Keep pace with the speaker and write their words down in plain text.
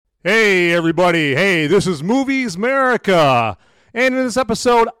Hey, everybody. Hey, this is Movies America. And in this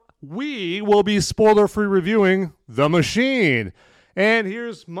episode, we will be spoiler-free reviewing The Machine. And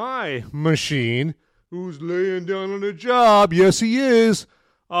here's my machine, who's laying down on a job. Yes, he is.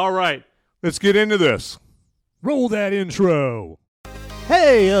 All right, let's get into this. Roll that intro.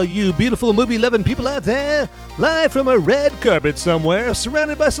 Hey, all you beautiful movie-loving people out there, live from a red carpet somewhere,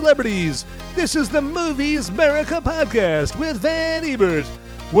 surrounded by celebrities. This is the Movies America podcast with Van Ebert,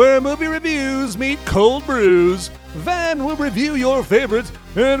 where movie reviews meet cold brews. Van will review your favorite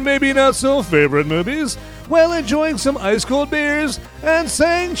and maybe not so favorite movies while enjoying some ice-cold beers and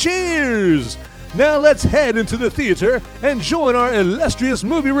saying cheers. Now let's head into the theater and join our illustrious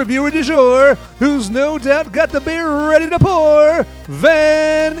movie reviewer du jour, who's no doubt got the beer ready to pour,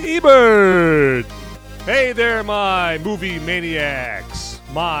 Van Ebert. Hey there, my movie maniacs,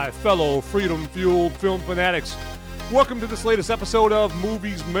 my fellow freedom-fueled film fanatics. Welcome to this latest episode of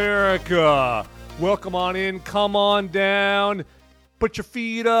Movies America. Welcome on in, come on down, put your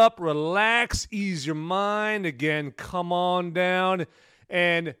feet up, relax, ease your mind. Again, come on down.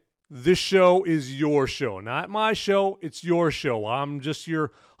 And this show is your show, not my show, it's your show. I'm just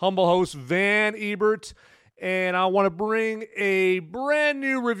your humble host, Van Ebert, and I want to bring a brand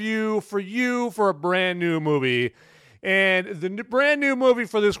new review for you for a brand new movie. And the brand new movie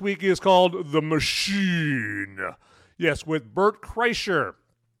for this week is called The Machine. Yes, with Bert Kreischer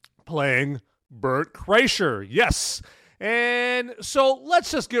playing Bert Kreischer. Yes. And so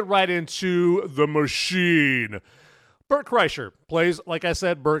let's just get right into The Machine. Bert Kreischer plays, like I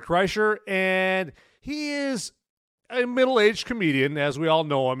said, Bert Kreischer, and he is a middle-aged comedian, as we all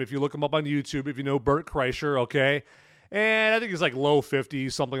know him. If you look him up on YouTube, if you know Bert Kreischer, okay? And I think he's like low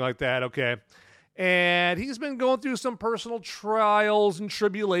 50s, something like that, okay? And he's been going through some personal trials and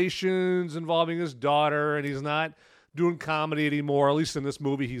tribulations involving his daughter, and he's not doing comedy anymore. At least in this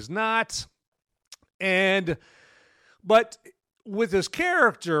movie, he's not. But with his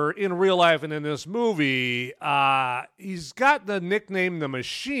character in real life and in this movie, he's got the nickname The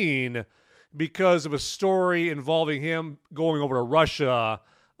Machine because of a story involving him going over to Russia,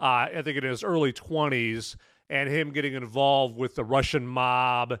 I think in his early 20s, and him getting involved with the Russian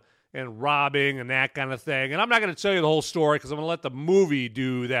mob and robbing and that kind of thing. And I'm not going to tell you the whole story because I'm going to let the movie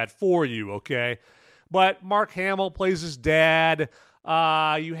do that for you, okay? But Mark Hamill plays his dad.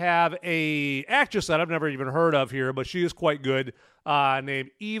 You have a actress that I've never even heard of here, but she is quite good, named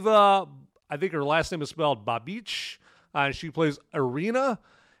Eva. I think her last name is spelled Babich. And she plays Irina.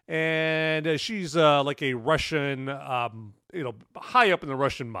 And she's like a Russian, high up in the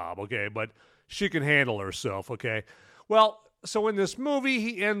Russian mob, okay? But she can handle herself, okay? Well, so in this movie,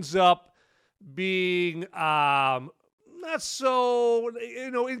 he ends up being not so,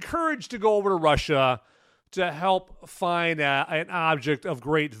 encouraged to go over to Russia to help find an object of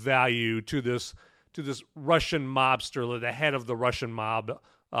great value to this Russian mobster, the head of the Russian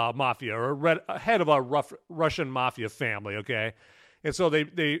mafia, or head of a Russian mafia family, okay? And so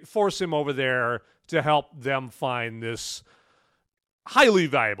they force him over there to help them find this highly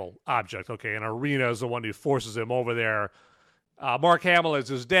valuable object, okay? And Irina is the one who forces him over there. Mark Hamill is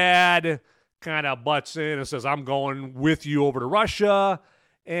his dad, kind of butts in and says, I'm going with you over to Russia.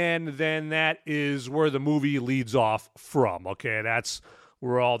 And then that is where the movie leads off from, okay? That's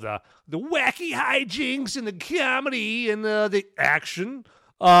where all the wacky hijinks and the comedy and the action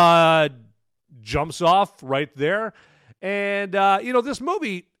jumps off right there. And, this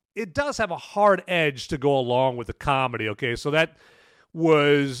movie, it does have a hard edge to go along with the comedy, okay? So that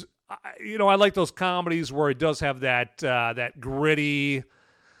was, I like those comedies where it does have that gritty,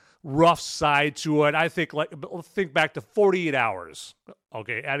 rough side to it. I think back to 48 Hours.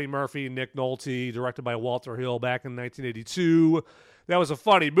 Okay, Eddie Murphy, Nick Nolte, directed by Walter Hill back in 1982. That was a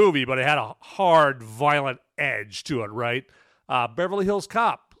funny movie, but it had a hard, violent edge to it, right? Beverly Hills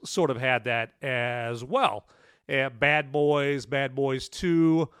Cop sort of had that as well. Bad Boys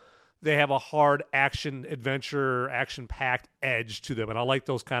 2, they have a hard action-adventure, action-packed edge to them, and I like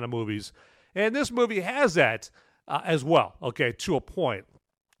those kind of movies. And this movie has that as well, okay, to a point.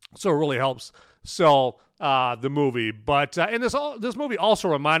 So it really helps sell the movie. But and this movie also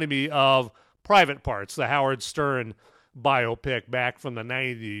reminded me of Private Parts, the Howard Stern biopic back from the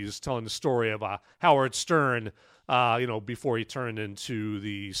 90s, telling the story of Howard Stern, before he turned into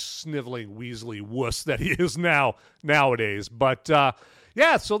the sniveling Weasley wuss that he is nowadays. But so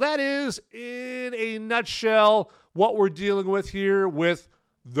that is, in a nutshell, what we're dealing with here with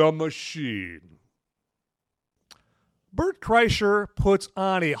The Machine. Bert Kreischer puts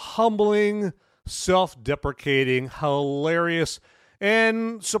on a humbling, self-deprecating, hilarious,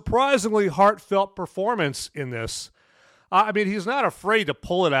 and surprisingly heartfelt performance in this. I mean, he's not afraid to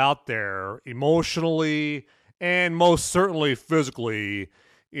pull it out there emotionally and most certainly physically,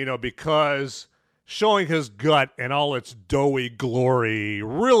 because showing his gut and all its doughy glory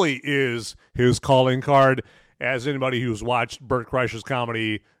really is his calling card, as anybody who's watched Bert Kreischer's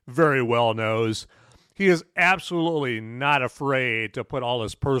comedy very well knows. He is absolutely not afraid to put all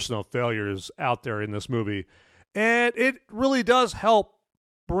his personal failures out there in this movie. And it really does help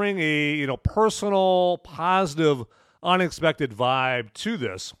bring a, personal, positive, unexpected vibe to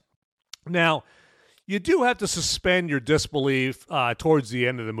this. Now, you do have to suspend your disbelief towards the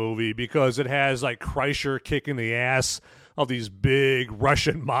end of the movie because it has like Kreischer kicking the ass of these big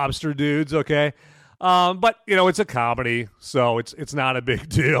Russian mobster dudes, okay? But, it's a comedy, so it's not a big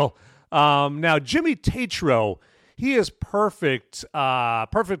deal. Now, Jimmy Tatro, he is perfect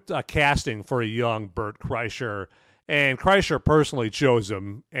casting for a young Bert Kreischer, and Kreischer personally chose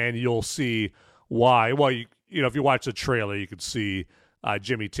him, and you'll see why. Well, if you watch the trailer, you could see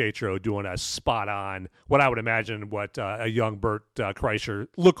Jimmy Tatro doing a spot on what I would imagine what a young Bert Kreischer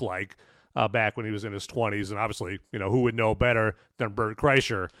looked like back when he was in his 20s, and obviously, who would know better than Bert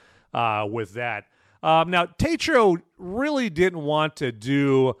Kreischer with that. Now, Tatro really didn't want to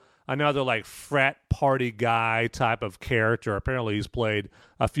do another like frat party guy type of character. Apparently he's played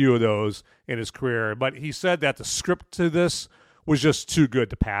a few of those in his career, but he said that the script to this was just too good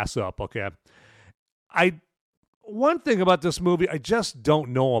to pass up, okay? One thing about this movie I just don't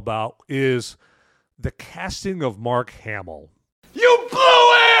know about is the casting of Mark Hamill. You blew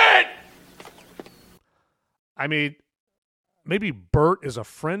it! I mean, maybe Bert is a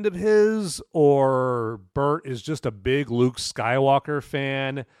friend of his, or Bert is just a big Luke Skywalker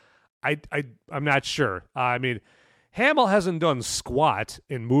fan. I'm not sure. I mean, Hamill hasn't done squat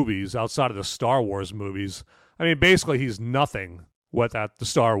in movies outside of the Star Wars movies. I mean, basically he's nothing without the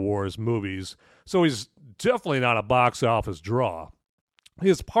Star Wars movies. So he's definitely not a box office draw.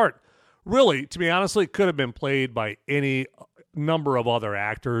 His part, really, to be honest, could have been played by any number of other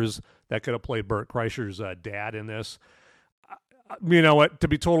actors that could have played Bert Kreischer's dad in this. You know what? To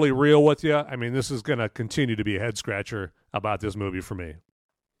be totally real with you, I mean, this is going to continue to be a head-scratcher about this movie for me.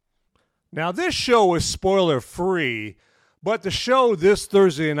 Now, this show is spoiler-free, but the show this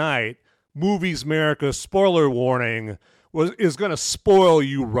Thursday night, Movies America, spoiler warning, is going to spoil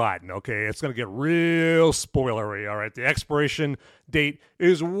you rotten, okay? It's going to get real spoilery, all right? The expiration date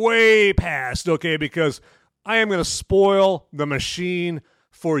is way past, okay? Because I am going to spoil The Machine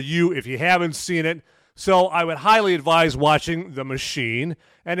for you if you haven't seen it. So I would highly advise watching The Machine.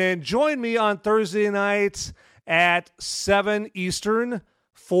 And then join me on Thursday nights at 7 Eastern,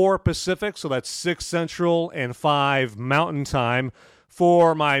 4 Pacific, so that's 6 Central and 5 Mountain Time,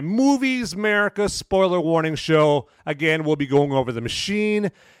 for my Movies America spoiler warning show. Again, we'll be going over The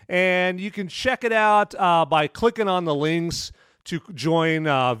Machine, and you can check it out by clicking on the links to join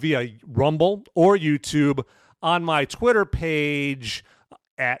via Rumble or YouTube on my Twitter page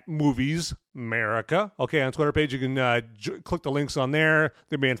at Movies America. Okay, on Twitter page, you can click the links on there.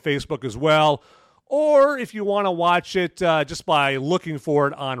 They'll be on Facebook as well. Or if you want to watch it just by looking for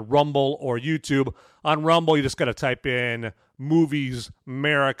it on Rumble or YouTube. On Rumble, you just got to type in Movies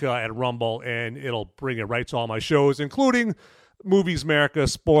America at Rumble, and it'll bring it right to all my shows, including Movies America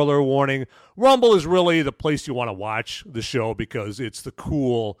spoiler warning. Rumble is really the place you want to watch the show because it's the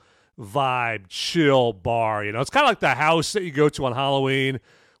cool vibe, chill bar. It's kind of like the house that you go to on Halloween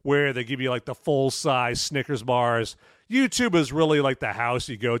where they give you like the full-size Snickers bars. YouTube is really like the house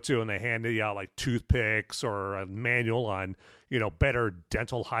you go to and they hand you out like toothpicks or a manual on, better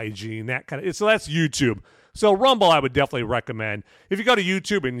dental hygiene, that kind of. So that's YouTube. So Rumble I would definitely recommend. If you go to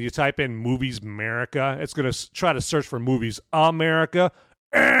YouTube and you type in Movies America, it's going to try to search for Movies America.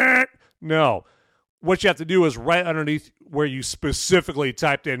 No. What you have to do is right underneath where you specifically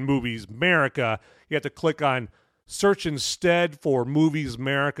typed in Movies America, you have to click on search instead for Movies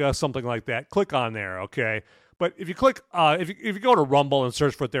America, something like that. Click on there, okay? But if you click, if you go to Rumble and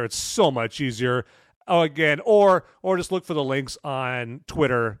search for it there, it's so much easier. Again, or just look for the links on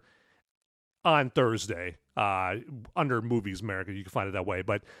Twitter on Thursday under Movies America. You can find it that way.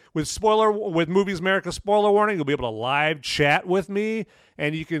 But with Movies America spoiler warning, you'll be able to live chat with me,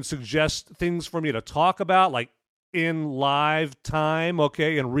 and you can suggest things for me to talk about, like in live time,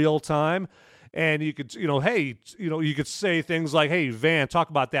 okay, in real time. And you could, you could say things like, hey, Van, talk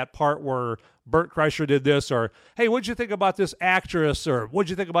about that part where Bert Kreischer did this, or, hey, what'd you think about this actress, or what'd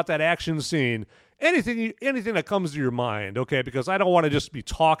you think about that action scene? Anything that comes to your mind, okay? Because I don't want to just be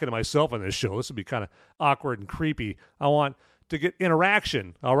talking to myself on this show. This would be kind of awkward and creepy. I want to get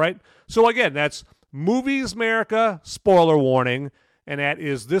interaction, all right? So, again, that's Movies America spoiler warning, and that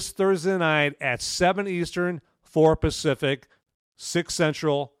is this Thursday night at 7 Eastern, 4 Pacific, 6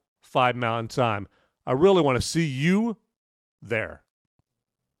 Central, 5 Mountain Time. I really want to see you there.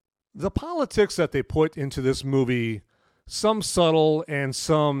 The politics that they put into this movie, some subtle and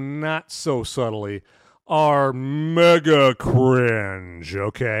some not so subtly, are mega cringe,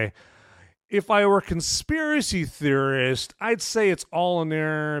 okay? If I were a conspiracy theorist, I'd say it's all in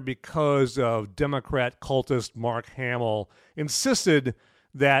there because of Democrat cultist Mark Hamill insisted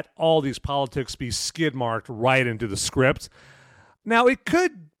that all these politics be skid-marked right into the script. Now, it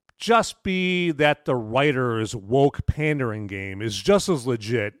could just be that the writer's woke pandering game is just as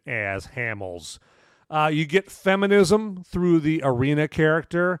legit as Hamill's. You get feminism through the Arena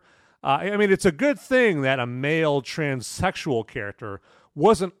character. I mean, it's a good thing that a male transsexual character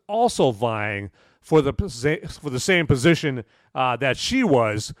wasn't also vying for the same position that she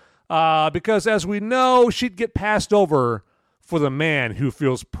was, because as we know, she'd get passed over for the man who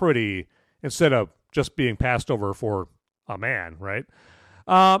feels pretty instead of just being passed over for a man, right?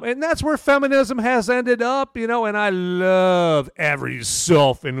 And that's where feminism has ended up, and I love every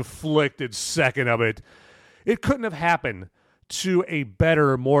self-inflicted second of it. It couldn't have happened to a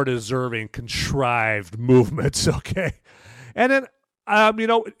better, more deserving, contrived movement, okay? And then,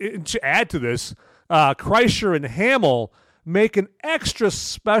 to add to this, Kreischer and Hamill make an extra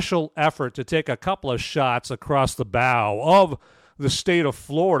special effort to take a couple of shots across the bow of the state of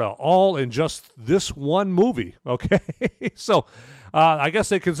Florida, all in just this one movie, okay? So I guess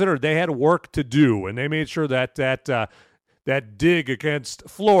they considered they had work to do, and they made sure that that dig against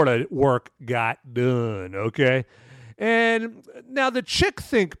Florida work got done, okay? And now the chick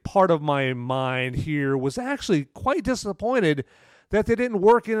think part of my mind here was actually quite disappointed that they didn't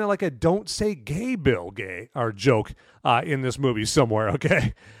work in like a "don't say gay" bill joke in this movie somewhere,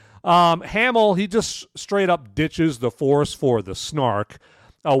 okay? Hamill, he just straight up ditches the force for the snark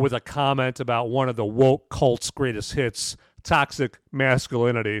with a comment about one of the woke cult's greatest hits, toxic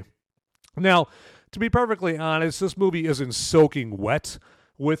masculinity. Now, to be perfectly honest, this movie isn't soaking wet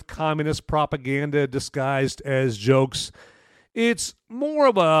with communist propaganda disguised as jokes. It's more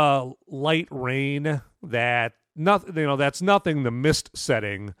of a light rain that's nothing the mist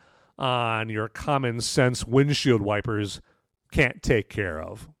setting on your common sense windshield wipers can't take care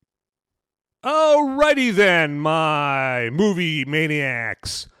of. Alrighty then, my movie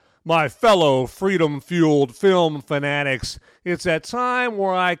maniacs, my fellow freedom-fueled film fanatics. It's that time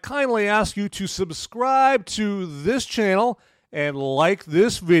where I kindly ask you to subscribe to this channel and like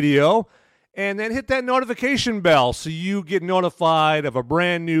this video, and then hit that notification bell so you get notified of a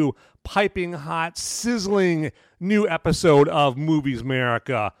brand new, piping hot, sizzling new episode of Movies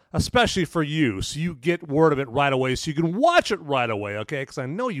America, especially for you, so you get word of it right away, so you can watch it right away, okay? Because I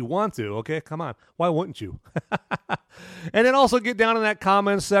know you want to, okay? Come on. Why wouldn't you? And then also get down in that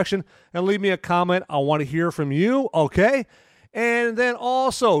comment section and leave me a comment. I want to hear from you, okay? And then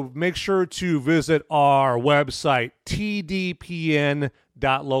also make sure to visit our website,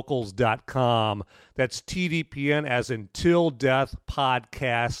 tdpn.locals.com. That's TDPN as in Till Death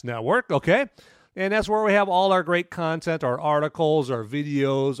Podcast Network, okay? And that's where we have all our great content, our articles, our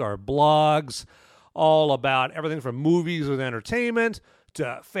videos, our blogs, all about everything from movies and entertainment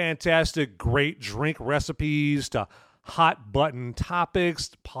to fantastic, great drink recipes to hot button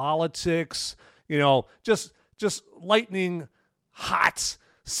topics, politics, just lightning hot,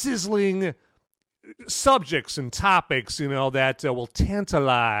 sizzling subjects and topics, that will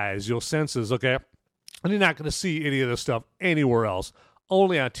tantalize your senses, okay? And you're not going to see any of this stuff anywhere else,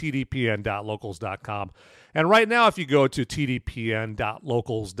 only on tdpn.locals.com. And right now, if you go to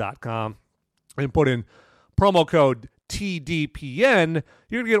tdpn.locals.com and put in promo code TDPN,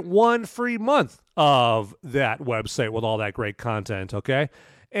 you're going to get 1 free month of that website with all that great content, okay?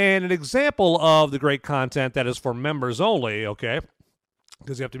 And an example of the great content that is for members only, okay,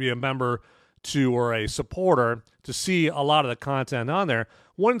 because you have to be a member or a supporter to see a lot of the content on there.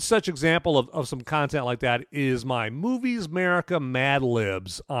 One such example of some content like that is my Movies America Mad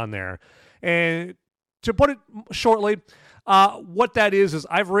Libs on there. And to put it shortly, what that is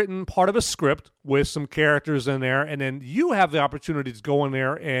I've written part of a script with some characters in there, and then you have the opportunity to go in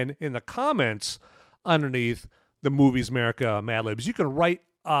there and in the comments underneath the Movies America Mad Libs, you can write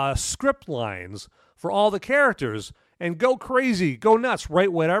script lines for all the characters and go crazy, go nuts,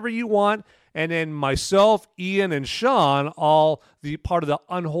 write whatever you want. And then myself, Ian, and Sean, all the part of the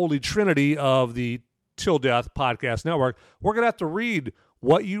unholy trinity of the Till Death Podcast Network, we're going to have to read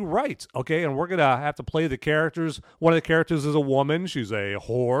what you write, okay? And we're going to have to play the characters. One of the characters is a woman. She's a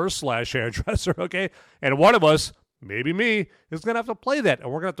whore/hairdresser, okay? And one of us, maybe me, is going to have to play that.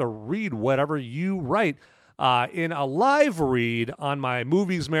 And we're going to have to read whatever you write in a live read on my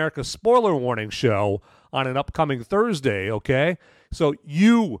Movies America spoiler warning show on an upcoming Thursday, okay? So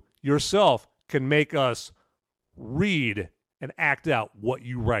you yourself can make us read and act out what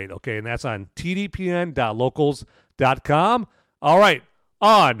you write, okay? And that's on tdpn.locals.com. All right,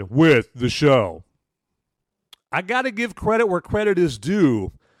 on with the show. I got to give credit where credit is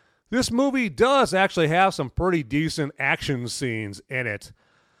due. This movie does actually have some pretty decent action scenes in it.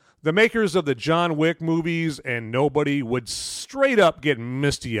 The makers of the John Wick movies and nobody would straight up get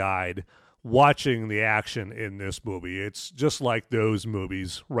misty-eyed watching the action in this movie. It's just like those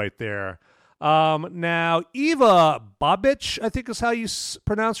movies right there. Now, Eva Babich, I think is how you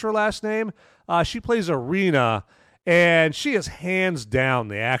pronounce her last name. She plays Irina, and she is hands down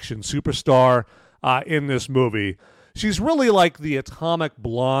the action superstar in this movie. She's really like the atomic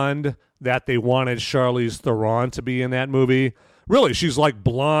blonde that they wanted Charlize Theron to be in that movie. Really, she's like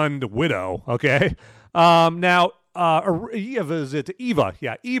Blonde Widow, okay? Now, is it Eva?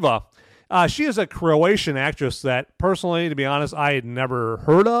 Yeah, Eva. She is a Croatian actress that, personally, to be honest, I had never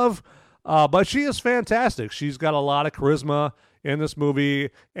heard of. But she is fantastic. She's got a lot of charisma in this movie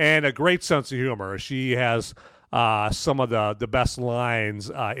and a great sense of humor. She has some of the best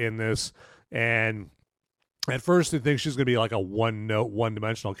lines in this. And at first, you think she's going to be like a one-note,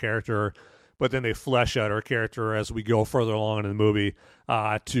 one-dimensional character, but then they flesh out her character as we go further along in the movie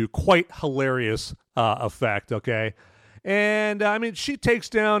to quite hilarious effect, okay? And, I mean, she takes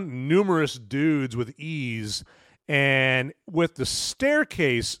down numerous dudes with ease. And with the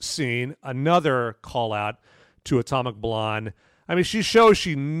staircase scene, another call out to Atomic Blonde. I mean, she shows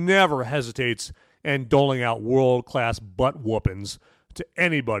she never hesitates in doling out world-class butt whoopings to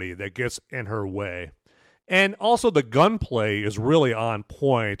anybody that gets in her way. And also the gunplay is really on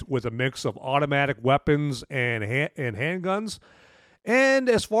point with a mix of automatic weapons and handguns. And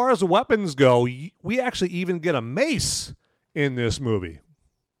as far as the weapons go, we actually even get a mace in this movie.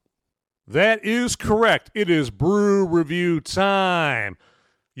 That is correct. It is brew review time.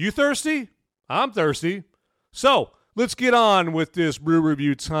 You thirsty? I'm thirsty. So let's get on with this brew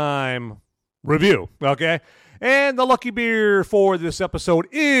review time review, okay? And the lucky beer for this episode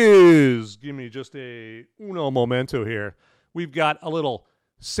is, give me just a uno momento here. We've got a little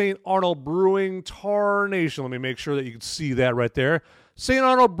St. Arnold Brewing Tarnation. Let me make sure that you can see that right there. St.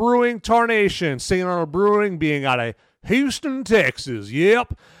 Arnold Brewing Tarnation. St. Arnold Brewing being out of Houston, Texas.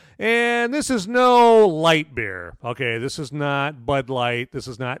 Yep. And this is no light beer, okay? This is not Bud Light. This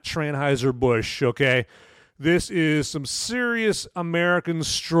is not Anheuser-Busch, okay? This is some serious American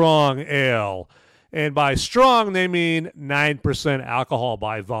strong ale. And by strong, they mean 9% alcohol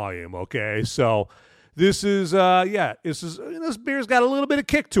by volume, okay? So this is, this beer's got a little bit of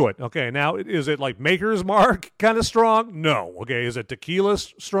kick to it, okay? Now, is it like Maker's Mark kind of strong? No, okay? Is it tequila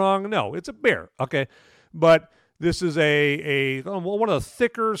strong? No, it's a beer, okay? But this is one of the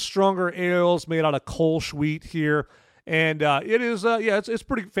thicker, stronger ales made out of Kolsch wheat here. And it is, it's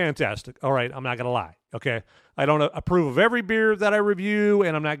pretty fantastic. All right, I'm not going to lie, okay? I don't approve of every beer that I review,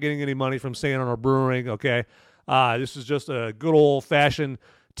 and I'm not getting any money from St. Arnold Brewing, okay? This is just a good old-fashioned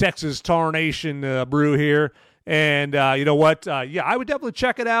Texas Tarnation brew here. And you know what? I would definitely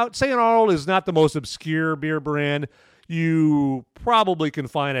check it out. St. Arnold is not the most obscure beer brand. You probably can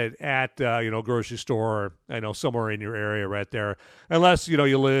find it at, grocery store, somewhere in your area right there. Unless, you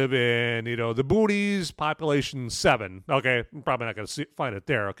live in, the boonies, population 7. Okay, I'm probably not going to find it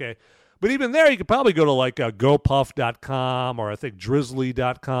there, okay? But even there, you could probably go to, GoPuff.com or I think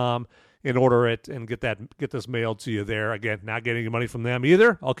Drizzly.com and order it and get this mailed to you there. Again, not getting any money from them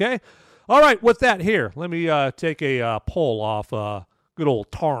either, okay? All right, with that here, let me take a poll off good old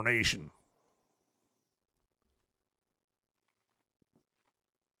Tarnation.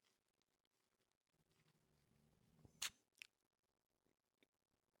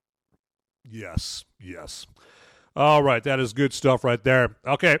 Yes. All right, that is good stuff right there.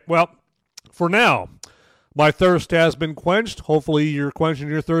 Okay, well, for now, my thirst has been quenched. Hopefully you're quenching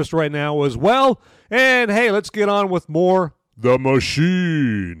your thirst right now as well. And hey, let's get on with more The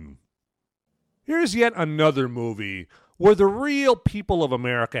Machine. Here's yet another movie where the real people of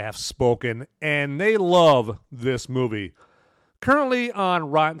America have spoken, and they love this movie. Currently on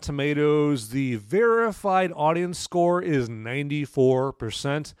Rotten Tomatoes, the verified audience score is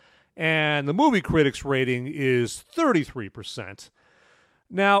 94%. And the movie critics rating is 33%.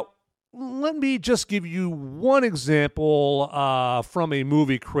 Now, let me just give you one example from a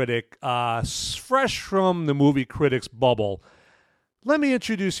movie critic, fresh from the movie critics bubble. Let me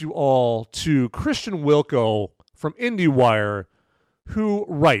introduce you all to Christian Wilco from IndieWire, who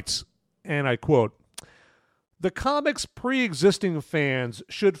writes, and I quote, "The comic's pre-existing fans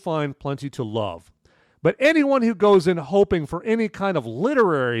should find plenty to love. But anyone who goes in hoping for any kind of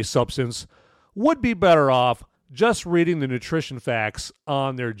literary substance would be better off just reading the nutrition facts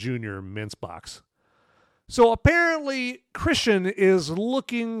on their junior mince box. So apparently, Christian is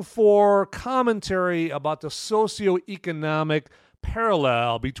looking for commentary about the socioeconomic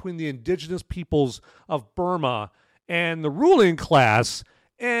parallel between the indigenous peoples of Burma and the ruling class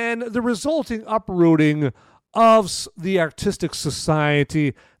and the resulting uprooting of the artistic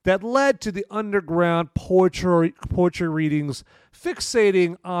society that led to the underground poetry readings,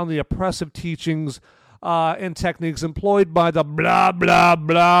 fixating on the oppressive teachings and techniques employed by the blah, blah,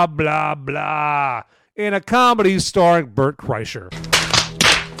 blah, blah, blah in a comedy starring Bert Kreischer.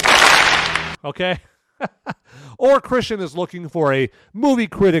 Okay? Or Christian is looking for a movie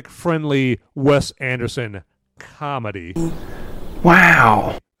critic-friendly Wes Anderson comedy.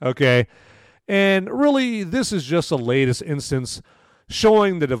 Wow. Okay? And really, this is just the latest instance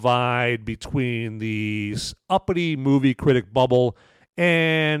showing the divide between the uppity movie critic bubble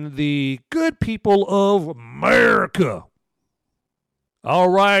and the good people of America. All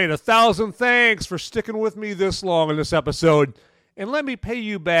right, 1,000 thanks for sticking with me this long in this episode. And let me pay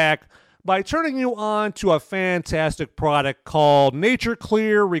you back by turning you on to a fantastic product called Nature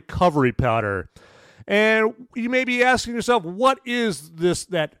Clear Recovery Powder. And you may be asking yourself, what is this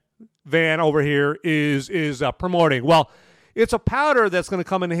that Van over here is promoting? Well, it's a powder that's going to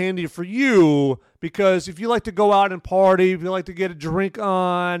come in handy for you because if you like to go out and party, if you like to get a drink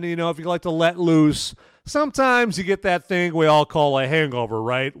on, if you like to let loose, sometimes you get that thing we all call a hangover,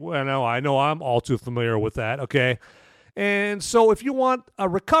 right? Well, I know I'm all too familiar with that, okay? And so if you want a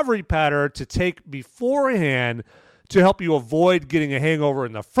recovery powder to take beforehand to help you avoid getting a hangover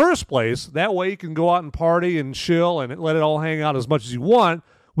in the first place, that way you can go out and party and chill and let it all hang out as much as you want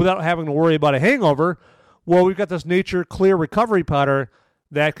without having to worry about a hangover, well, we've got this Nature Clear Recovery Powder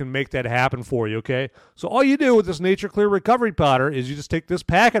that can make that happen for you, okay? So all you do with this Nature Clear Recovery Powder is you just take this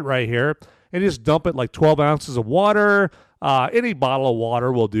packet right here and just dump it like 12 ounces of water. Any bottle of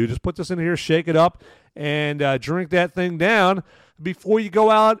water will do. Just put this in here, shake it up, and drink that thing down before you go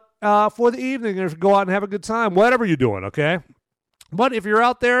out for the evening or go out and have a good time, whatever you're doing, okay? But if you're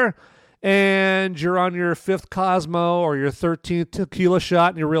out there and you're on your 5th Cosmo or your 13th tequila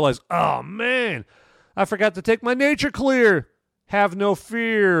shot and you realize, oh, man, I forgot to take my Nature Clear. Have no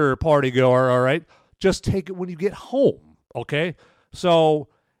fear, party goer, all right? Just take it when you get home, okay? So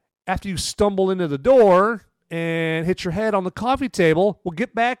after you stumble into the door and hit your head on the coffee table, well,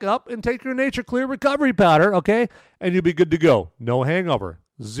 get back up and take your Nature Clear Recovery Powder, okay? And you'll be good to go. No hangover.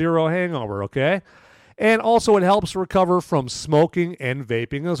 Zero hangover, okay? And also it helps recover from smoking and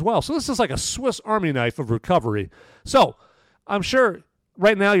vaping as well. So this is like a Swiss Army knife of recovery. So I'm sure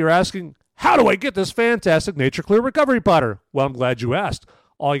right now you're asking, how do I get this fantastic Nature Clear Recovery Powder? Well, I'm glad you asked.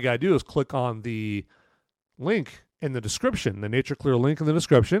 All you got to do is click on the link in the description, the Nature Clear link in the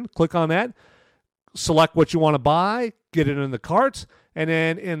description. Click on that. Select what you want to buy. Get it in the cart. And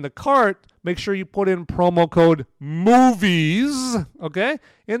then in the cart, make sure you put in promo code MOVIES, okay?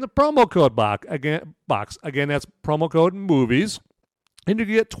 In the promo code box. Again, that's promo code MOVIES. And you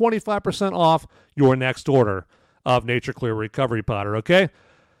get 25% off your next order of Nature Clear Recovery Powder, okay?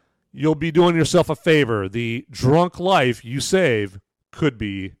 You'll be doing yourself a favor. The drunk life you save could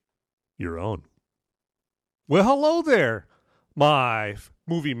be your own. Well, hello there, my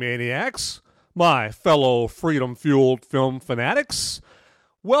movie maniacs, my fellow freedom-fueled film fanatics.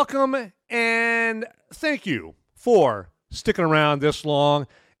 Welcome and thank you for sticking around this long.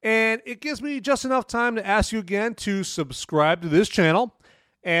 And it gives me just enough time to ask you again to subscribe to this channel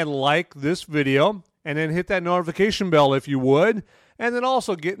and like this video and then hit that notification bell if you would. And then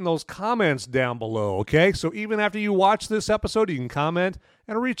also getting those comments down below, okay? So even after you watch this episode, you can comment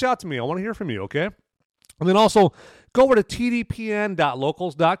and reach out to me. I want to hear from you, okay? And then also go over to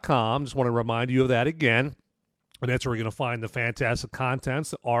tdpn.locals.com. Just want to remind you of that again. And that's where you're going to find the fantastic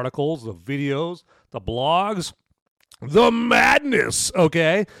contents, the articles, the videos, the blogs, the madness,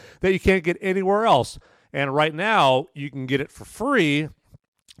 okay, that you can't get anywhere else. And right now, you can get it for free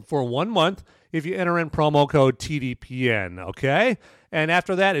for 1 month if you enter in promo code TDPN, okay? And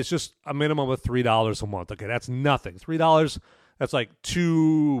after that, it's just a minimum of $3 a month, okay? That's nothing. $3, that's like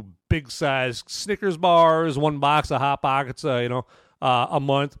 2 big-sized Snickers bars, 1 box of Hot Pockets, a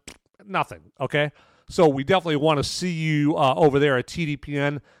month. Nothing, okay? So we definitely want to see you over there at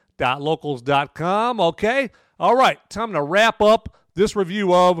tdpn.locals.com, okay? All right, time to wrap up this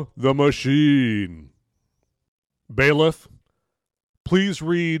review of The Machine. Bailiff, please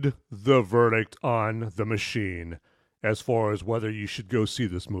read the verdict on The Machine as far as whether you should go see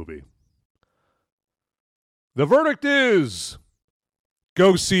this movie. The verdict is,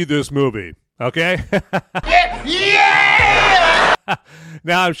 go see this movie, okay? Yeah!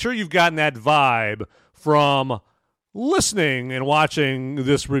 Now, I'm sure you've gotten that vibe from listening and watching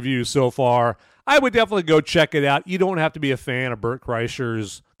this review so far. I would definitely go check it out. You don't have to be a fan of Bert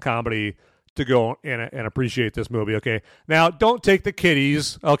Kreischer's comedy to go and appreciate this movie, okay? Now, don't take the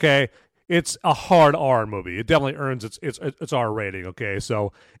kiddies, okay? It's a hard R movie. It definitely earns its R rating, okay?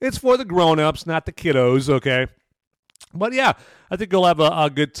 So it's for the grown-ups, not the kiddos, okay? But yeah, I think you'll have a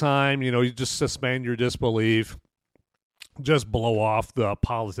good time. You know, you just suspend your disbelief, just blow off the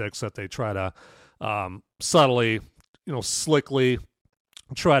politics that they try to subtly, slickly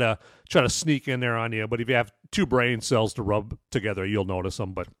try to sneak in there on you. But if you have two brain cells to rub together, you'll notice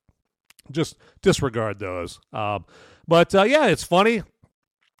them. But just disregard those. But yeah, it's funny.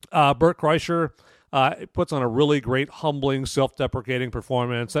 Bert Kreischer puts on a really great, humbling, self-deprecating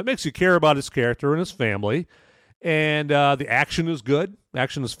performance that makes you care about his character and his family. And the action is good.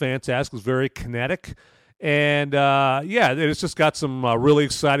 Action is fantastic. It's very kinetic. And, yeah, it's just got some really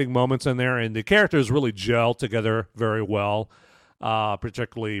exciting moments in there. And the characters really gel together very well,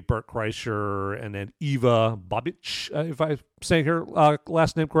 particularly Bert Kreischer and then Eva Babic, if I'm saying her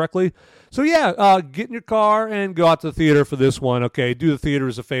last name correctly. So, yeah, get in your car and go out to the theater for this one, okay? Do the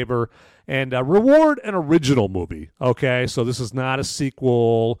theaters a favor and reward an original movie, okay? So this is not a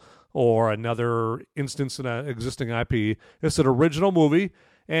sequel or another instance in an existing IP. It's an original movie.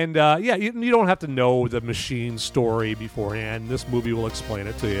 And, yeah, you don't have to know the Machine story beforehand. This movie will explain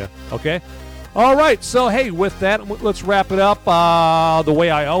it to you, okay? All right, so, hey, with that, let's wrap it up the way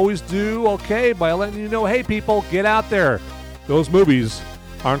I always do, okay, by letting you know, hey, people, get out there. Those movies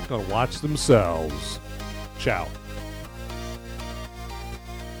aren't going to watch themselves. Ciao.